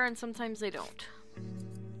fire and sometimes they don't.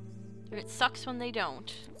 And it sucks when they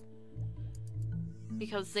don't.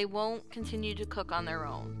 Because they won't continue to cook on their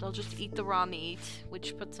own. They'll just eat the raw meat,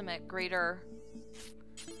 which puts them at greater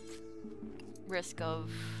risk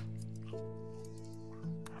of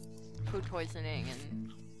food poisoning,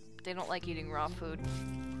 and they don't like eating raw food.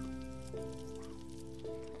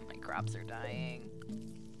 My crops are dying.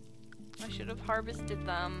 I should have harvested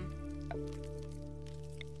them.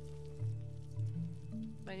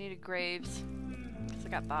 I needed graves, because I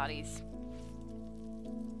got bodies.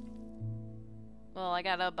 Well, I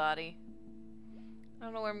got a body. I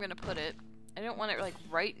don't know where I'm gonna put it. I didn't want it like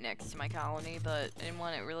right next to my colony, but I didn't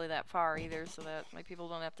want it really that far either, so that my people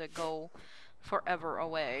don't have to go forever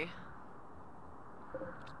away.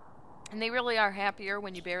 And they really are happier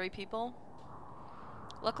when you bury people.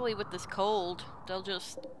 Luckily with this cold, they'll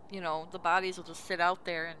just, you know, the bodies will just sit out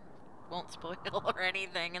there and won't spoil or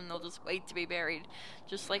anything, and they'll just wait to be buried.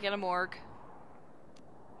 Just like at a morgue.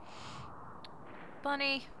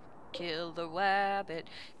 Bunny, kill the wabbit,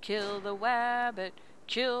 kill the wabbit,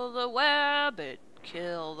 kill the wabbit,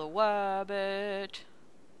 kill the wabbit.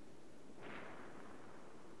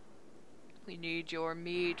 We need your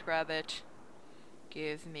meat, rabbit.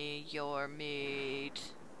 Give me your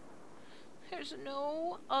meat. There's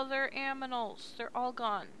no other aminals. They're all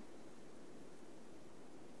gone.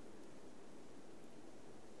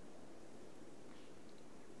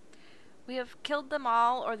 We have killed them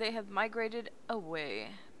all, or they have migrated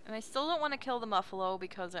away. And I still don't want to kill the buffalo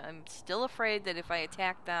because I'm still afraid that if I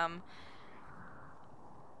attack them,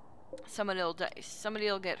 somebody will die. Somebody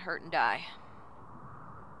will get hurt and die.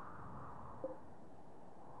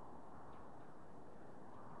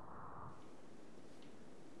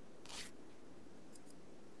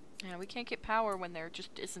 Yeah, we can't get power when there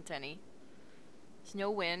just isn't any. There's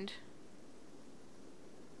no wind.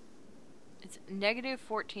 It's negative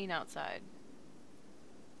 14 outside.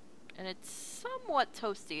 And it's somewhat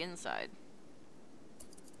toasty inside.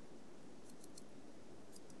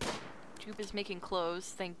 Tube is making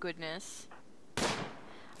clothes, thank goodness.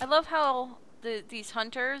 I love how these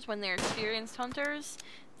hunters, when they're experienced hunters,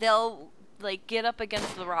 they'll like get up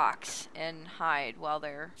against the rocks and hide while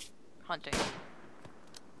they're hunting.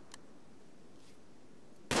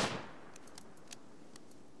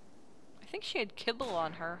 I think she had kibble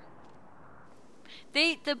on her.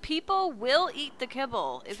 The people will eat the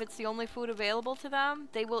kibble. If it's the only food available to them,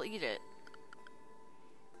 they will eat it.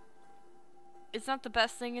 It's not the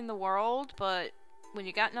best thing in the world, but when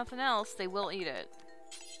you got nothing else, they will eat it.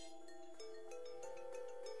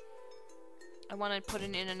 I want to put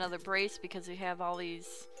in another brace because we have all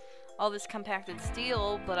this compacted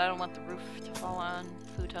steel, but I don't want the roof to fall on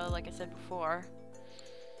Futa, like I said before.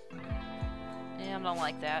 And I don't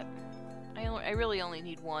like that. I really only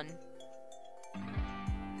need one.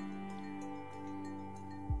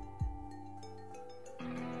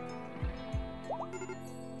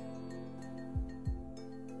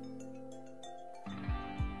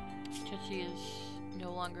 She is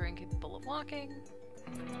no longer incapable of walking.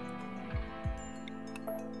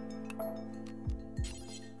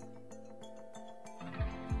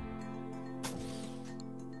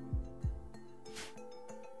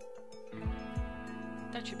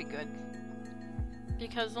 That should be good.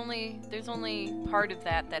 Because there's only part of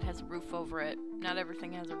that that has a roof over it. Not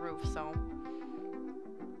everything has a roof, so.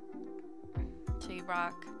 See,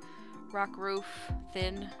 rock roof,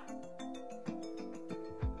 thin.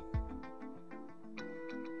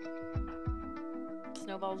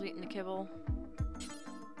 Snowball's eating the kibble.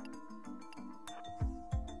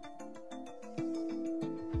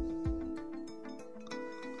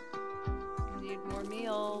 We need more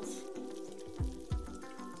meals.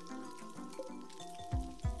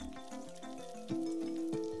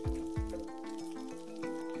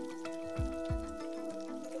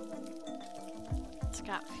 It's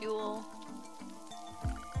got fuel.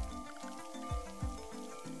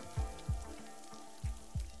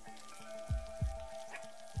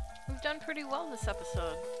 We've done pretty well this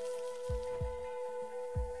episode.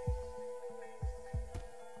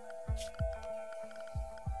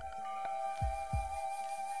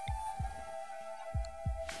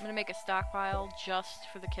 I'm gonna make a stockpile just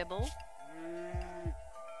for the kibble.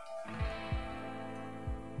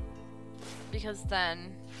 Because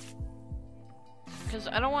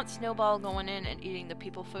I don't want Snowball going in and eating the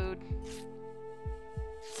people food.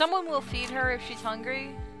 Someone will feed her if she's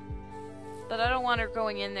hungry. But I don't want her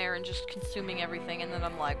going in there and just consuming everything, and then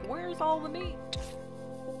I'm like, where's all the meat?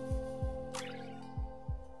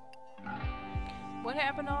 What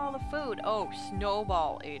happened to all the food? Oh,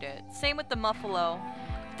 Snowball ate it. Same with the Muffalo.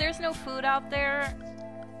 If there's no food out there,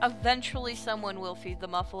 eventually someone will feed the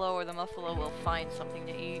Muffalo, or the Muffalo will find something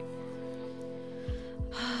to eat.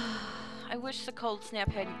 I wish the cold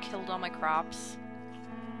snap hadn't killed all my crops.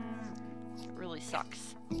 It really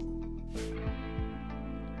sucks.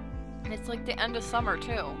 And it's like the end of summer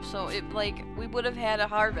too, so we would have had a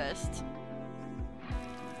harvest.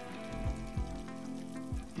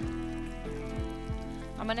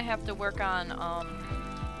 I'm gonna have to work on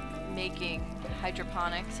making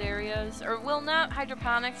hydroponics areas, or well, not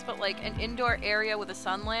hydroponics, but like an indoor area with a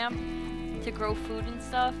sun lamp to grow food and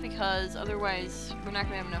stuff, because otherwise we're not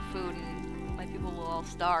gonna have enough food and my people will all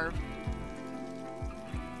starve.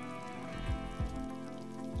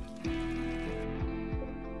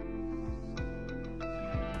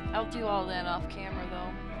 I'll do all that off camera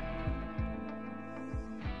though.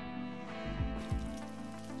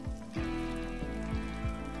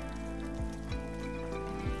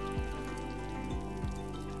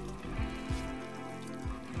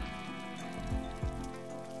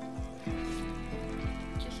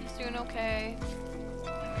 Jesse's doing okay.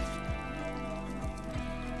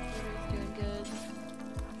 Everybody's doing good.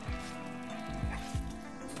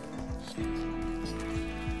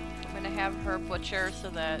 I'm gonna have her butcher so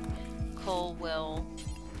that Cole will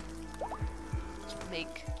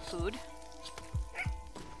make food.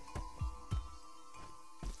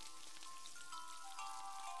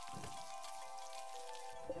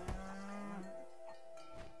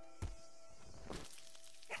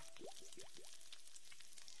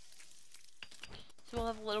 So we'll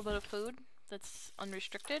have a little bit of food that's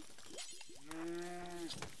unrestricted.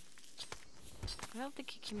 I don't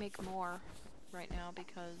think he can make more right now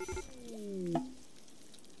because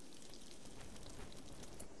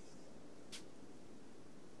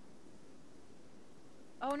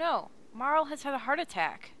oh no, Marl has had a heart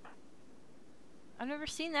attack. I've never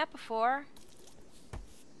seen that before.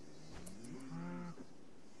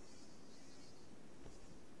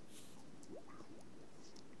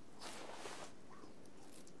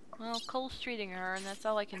 Well, Cole's treating her, and that's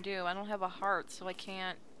all I can do. I don't have a heart, so I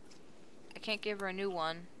can't give her a new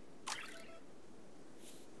one.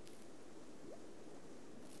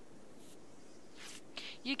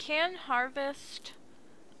 You can harvest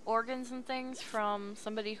organs and things from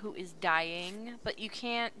somebody who is dying, but you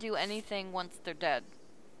can't do anything once they're dead.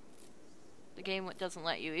 The game doesn't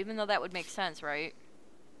let you, even though that would make sense, right?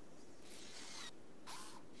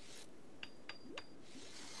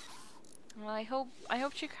 Well, I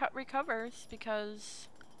hope she recovers, because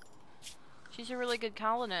she's a really good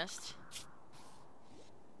colonist.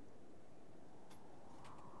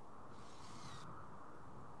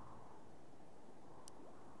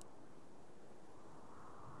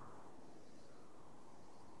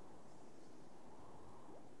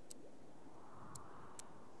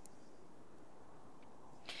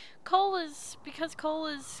 because Cole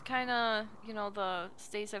is kind of, you know, the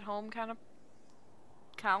stays at home kind of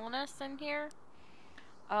colonist in here.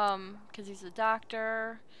 Because he's a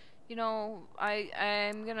doctor, you know,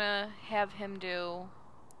 I'm gonna have him do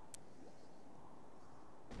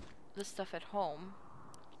this stuff at home.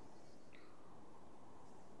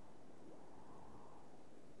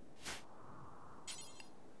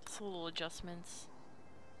 Just little adjustments.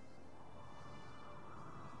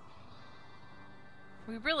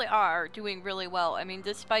 We really are doing really well. I mean,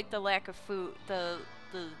 despite the lack of food, the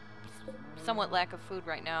somewhat lack of food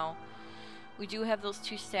right now, we do have those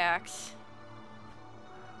 2 stacks.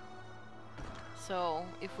 So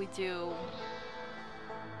if we do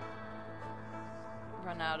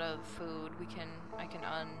run out of food, I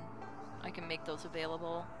can make those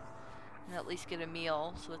available and at least get a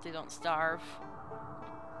meal so that they don't starve.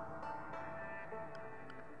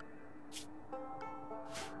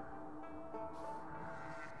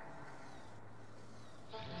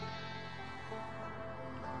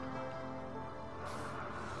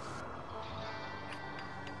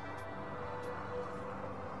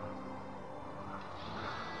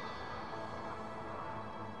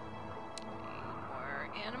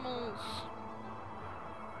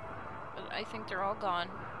 I think they're all gone.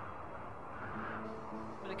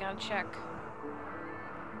 But I gotta check.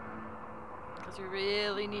 Because we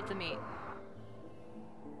really need the meat.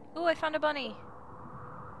 Ooh, I found a bunny!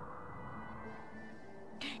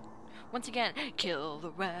 Once again, kill the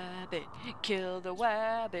rabbit, kill the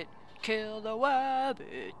rabbit, kill the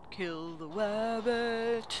rabbit, kill the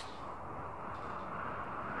rabbit.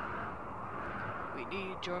 We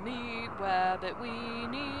need your meat, rabbit, we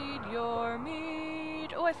need your meat.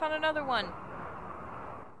 Oh, I found another one.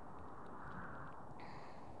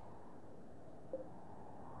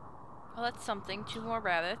 Well, that's something. 2 more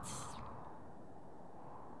rabbits.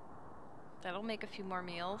 That'll make a few more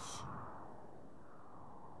meals.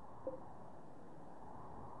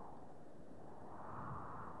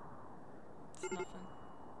 It's nothing.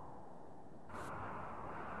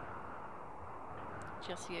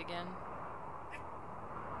 Jessie again.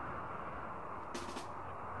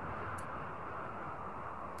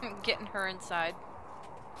 Getting her inside.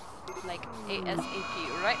 Like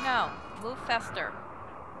ASAP. Right now. Move faster.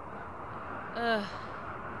 Ugh.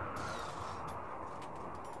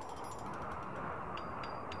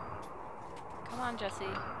 Come on, Jessie.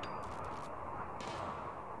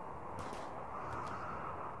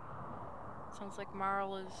 Sounds like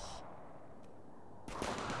Marl is...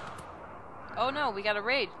 Oh no, we got a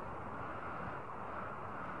raid.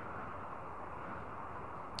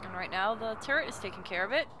 And right now the turret is taking care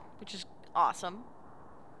of it, which is awesome.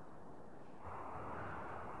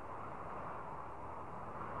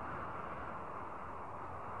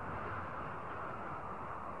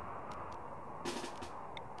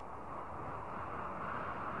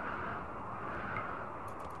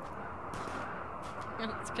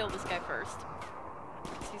 Let's kill this guy first.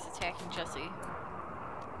 Because he's attacking Jessie.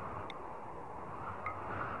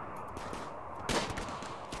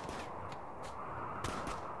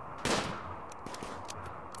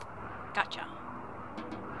 Gotcha.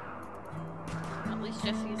 At least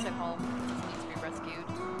Jessie is at home. Just needs to be rescued.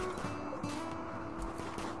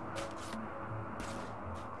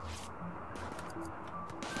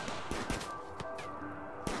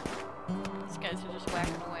 These guys are just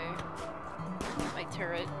whacking away at my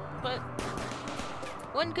turret. But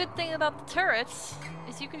one good thing about the turrets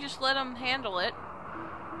is you can just let them handle it.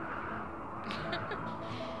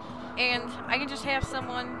 And I can just have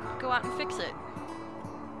someone go out and fix it.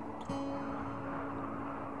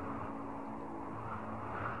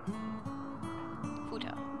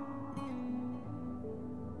 Futa.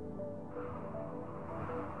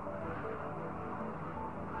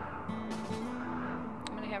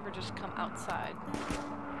 I'm gonna have her just come outside.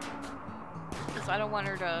 Because I don't want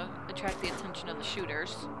her to attract the attention of the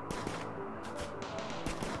shooters.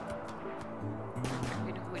 I'm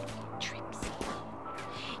gonna wait for Trixie.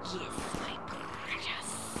 Yes, my precious.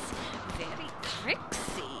 Very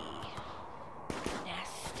Trixie.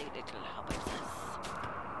 Nasty little hobbitses.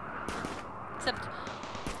 Except,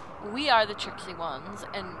 we are the tricksy ones,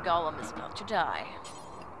 and Gollum is about to die.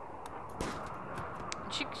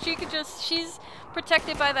 She could just, she's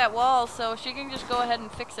protected by that wall, so she can just go ahead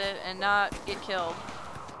and fix it and not get killed.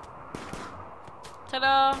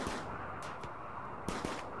 Ta-da!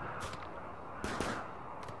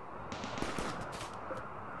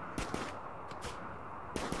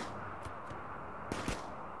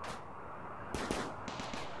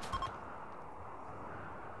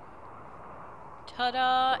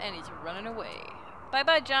 Ta-da! And he's running away.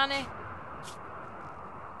 Bye-bye, Johnny!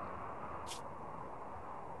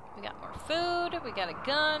 We got more food. We got a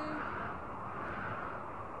gun.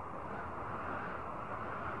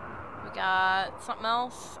 We got something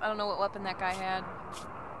else. I don't know what weapon that guy had.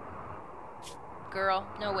 Girl.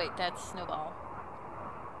 No, wait, that's Snowball.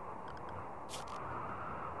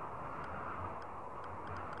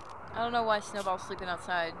 I don't know why Snowball's sleeping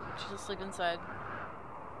outside. She should sleep inside.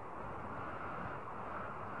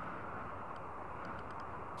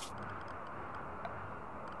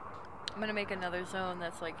 I'm gonna make another zone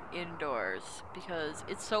that's like indoors because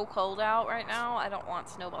it's so cold out right now. I don't want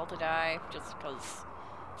Snowball to die just because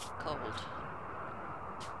cold.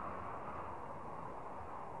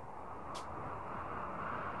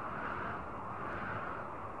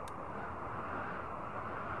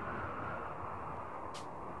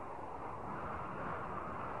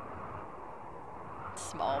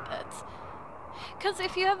 Small pets. Because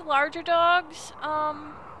if you have larger dogs,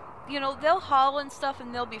 you know, they'll haul and stuff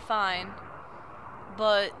and they'll be fine.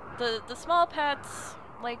 But the small pets,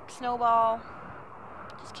 like Snowball,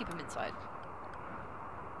 just keep them inside.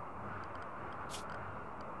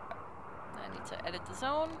 I need to edit the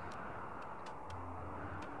zone.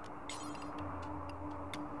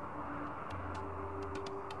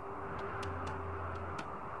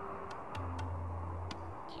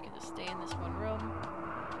 She can just stay in this one room.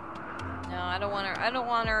 No, I don't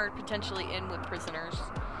want her potentially in with prisoners.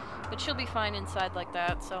 But she'll be fine inside like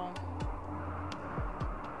that, so.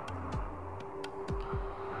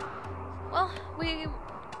 Well, we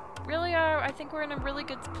really are, I think we're in a really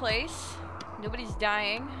good place. Nobody's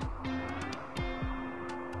dying.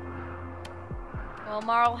 Well,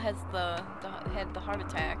 Marl has had the heart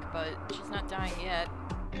attack, but she's not dying yet.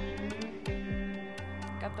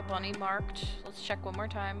 Got the bunny marked. Let's check one more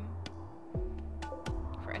time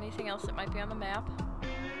for anything else that might be on the map.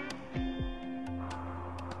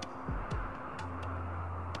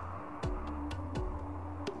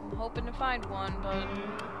 I'm hoping to find one, but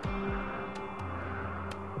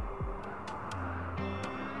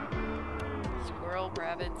squirrel,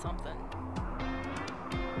 rabbit, something.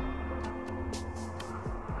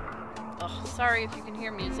 Ugh, sorry if you can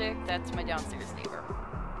hear music. That's my downstairs neighbor.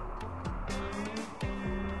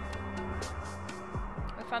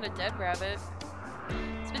 I found a dead rabbit.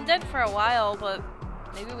 It's been dead for a while, but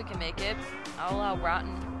maybe we can make it. I'll allow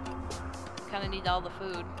rotten. Kind of need all the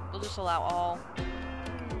food. We'll just allow all.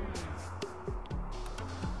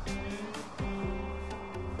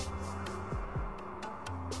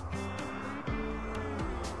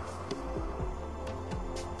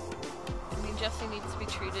 I mean, Jessie needs to be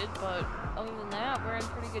treated, but other than that, we're in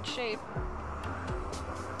pretty good shape.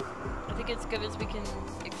 I think it's good as we can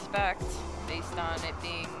expect based on it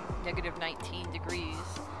being negative 19 degrees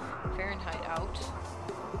Fahrenheit out.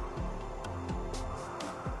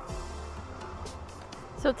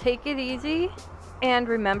 So take it easy and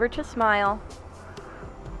remember to smile.